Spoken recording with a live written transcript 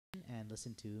and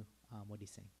listen to what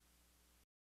he's saying.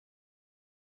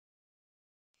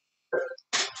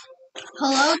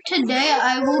 Hello, today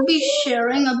I will be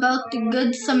sharing about the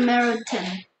Good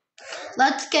Samaritan.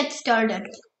 Let's get started.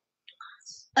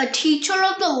 A teacher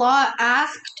of the law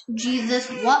asked Jesus,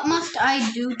 "What must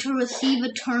I do to receive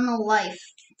eternal life?"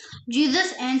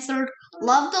 Jesus answered,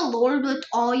 "Love the Lord with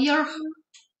all your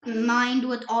mind,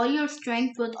 with all your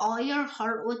strength, with all your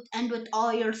heart, and with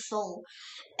all your soul.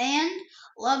 And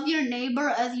love your neighbor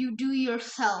as you do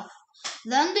yourself."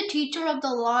 Then the teacher of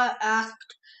the law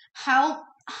asked,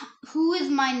 "Who is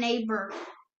my neighbor?"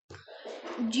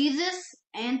 Jesus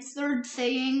answered,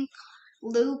 saying,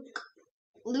 Luke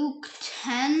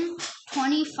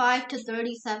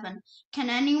 10:25-37. Can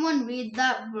anyone read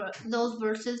those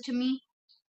verses to me?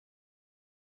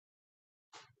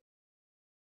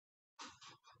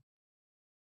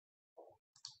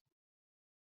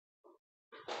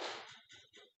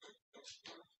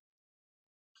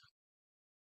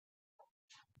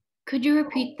 Could you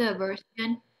repeat the verse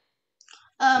again?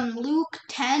 Luke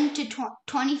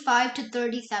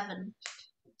 10:25-37.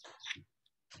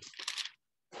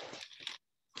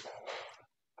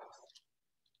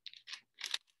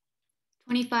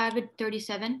 25 to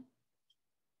 37.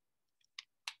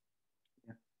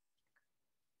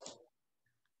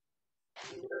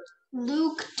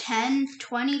 Luke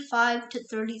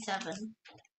 10:25-37.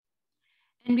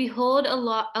 And behold, a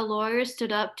lawyer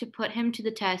stood up to put him to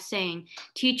the test, saying,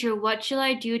 "Teacher, what shall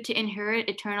I do to inherit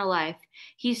eternal life?"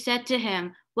 He said to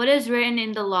him, "What is written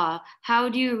in the law? How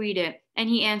do you read it?" And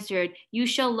he answered, "You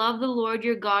shall love the Lord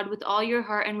your God with all your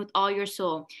heart and with all your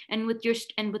soul, and with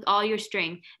all your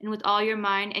strength, and with all your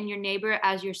mind, and your neighbor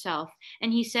as yourself."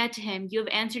 And he said to him, "You have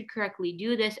answered correctly.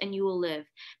 Do this, and you will live."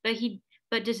 But he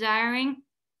desiring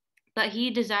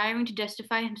to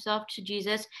justify himself to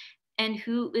Jesus, "And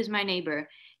who is my neighbor?"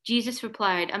 Jesus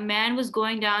replied, "A man was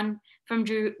going down from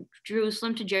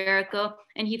Jerusalem to Jericho,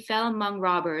 and he fell among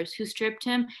robbers, who stripped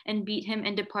him and beat him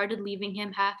and departed, leaving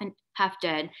him half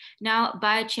dead. Now,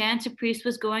 by a chance, a priest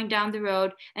was going down the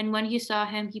road, and when he saw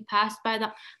him, he passed by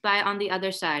on the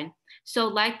other side. So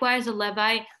likewise, a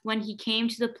Levite, when he came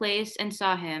to the place and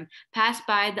saw him, passed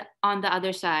by on the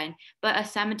other side. But a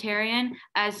Samaritan,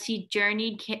 as he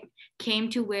journeyed, came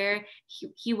to where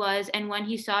he was, and when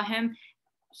he saw him,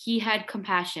 he had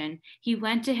compassion. He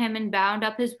went to him and bound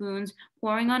up his wounds,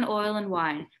 pouring on oil and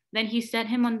wine. Then he set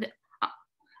him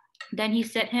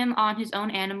on his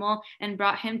own animal and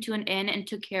brought him to an inn and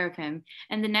took care of him.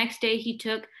 And the next day he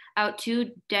took out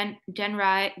 2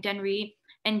 denarii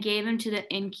and gave him to the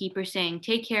innkeeper, saying,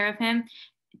 Take care of him,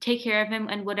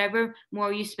 and whatever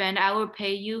more you spend, I will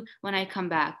pay you when I come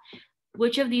back."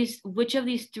 Which of these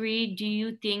three do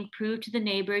you think proved to the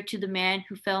neighbor to the man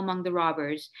who fell among the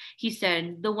robbers? He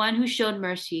said, "The one who showed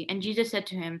mercy." And Jesus said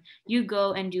to him, "You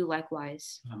go and do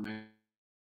likewise." Amen.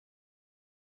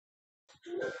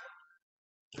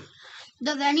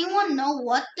 Does anyone know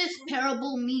what this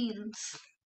parable means?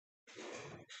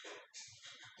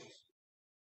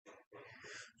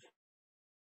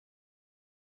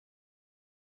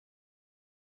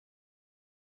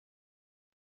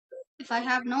 If I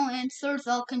have no answers,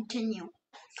 I'll continue.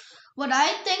 What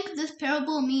I think this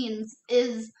parable means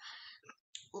is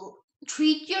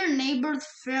treat your neighbors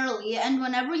fairly, and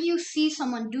whenever you see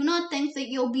someone, do not think that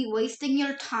you'll be wasting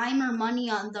your time or money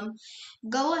on them.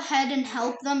 Go ahead and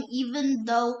help them even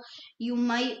though you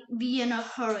might be in a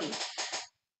hurry.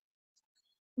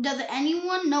 Does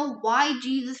anyone know why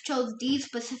Jesus chose these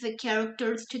specific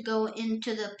characters to go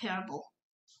into the parable?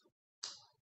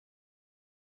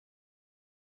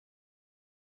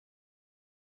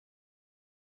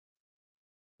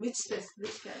 Which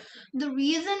guy? The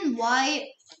reason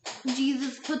why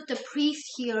Jesus put the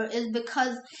priest here is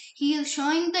because he is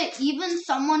showing that even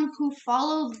someone who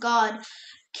follows God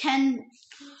can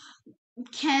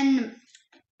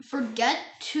forget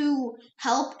to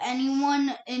help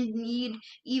anyone in need,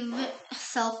 even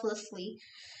selflessly.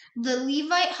 The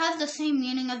Levite has the same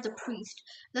meaning as the priest.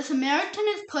 The Samaritan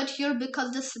is put here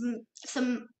because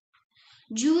some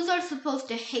Jews are supposed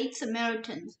to hate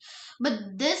Samaritans,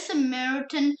 but this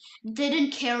Samaritan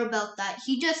didn't care about that.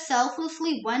 He just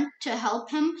selflessly went to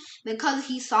help him because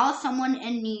he saw someone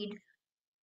in need.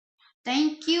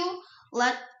 Thank you.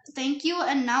 Thank you,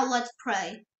 and now let's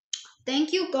pray.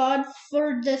 Thank you, God,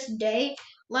 for this day.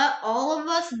 Let all of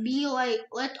us be like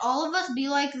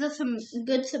the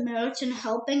good Samaritan,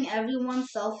 helping everyone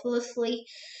selflessly.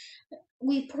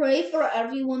 We pray for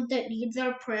everyone that needs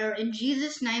our prayer. In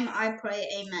Jesus' name I pray,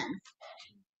 amen.